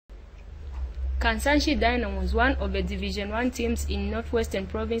Kansanshi Dynamos, one of the Division 1 teams in Northwestern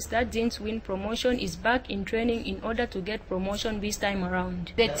Province that didn't win promotion, is back in training in order to get promotion this time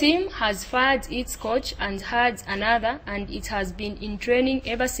around. The team has fired its coach and hired another, and it has been in training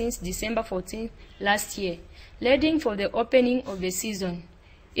ever since December 14th last year, leading for the opening of the season.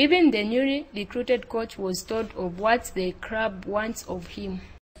 Even the newly recruited coach was told of what the club wants of him.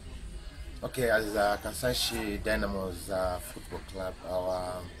 Okay, as Kansanshi Dynamos Football Club,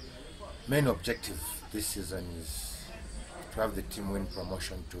 our main objective this season is to have the team win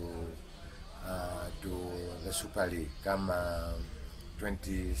promotion to the Super League come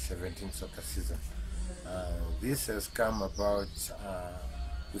 2017 soccer season. This has come about,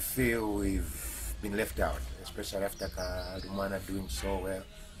 we feel we've been left out, especially after Lumwana doing so well.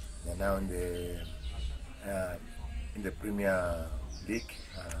 They're now in the Premier League.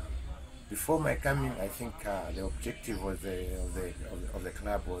 Before my coming, I think the objective of the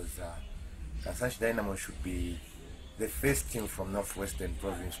club was Kansanshi Dynamos should be the first team from Northwestern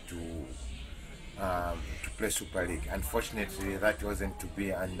Province to play Super League. Unfortunately, that wasn't to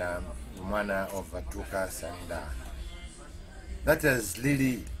be, and Lumwana overtook us, and that has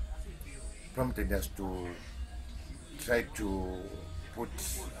really prompted us to try to put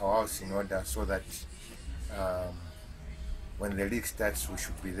our house in order so that when the league starts, we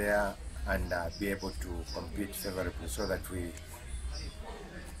should be there and be able to compete favorably, so that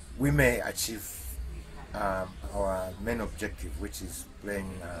we may achieve our main objective, which is playing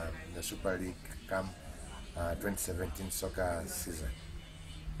the Super League come 2017 soccer season.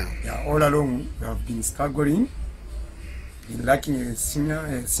 Yeah, all along we have been struggling, been lacking a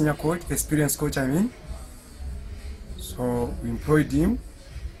senior coach, experienced coach, I mean. So we employed him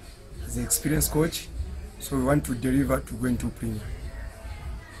as an experienced coach. So we want to deliver to go into Premier.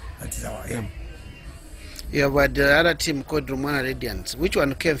 That is our aim. Yeah, but the other team called Lumwana Radiants, which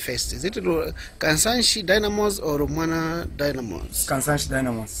one came first? Is it Kansanshi Dynamos or Lumwana Dynamos? Kansanshi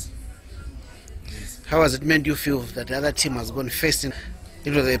Dynamos. Yes. How has it made you feel that the other team has gone first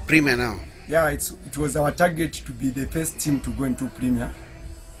into the Premier now? Yeah, it was our target to be the first team to go into Premier,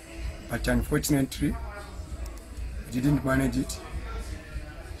 but unfortunately we didn't manage it.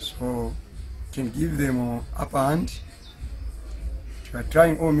 So can give them an upper hand. We are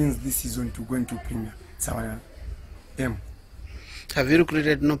trying all means this season to go into Premier. It's our aim. Have you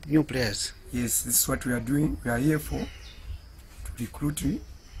recruited new players? Yes, this is what we are doing. We are here to recruit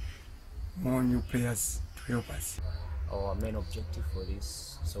more new players to help us. Our main objective for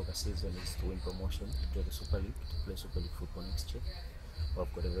this soccer season is to win promotion to the Super League, to play Super League football next year.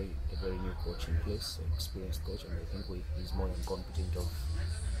 We've got a very new coach in place, an experienced coach, and I think he's more than competent of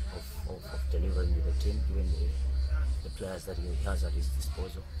delivering with the team, given the players that he has at his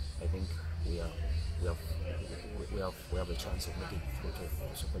disposal. I think we have a chance of making it through to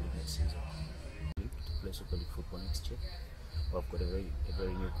the Super League next season. To play Super League football next year. We've got a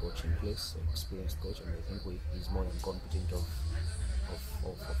very new coach in place, an experienced coach, and I think he's more than competent of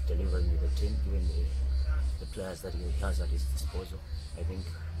delivering with the team, given the players that he has at his disposal. I think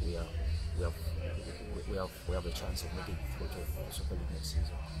we have a chance of making it through to the Super League next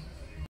season.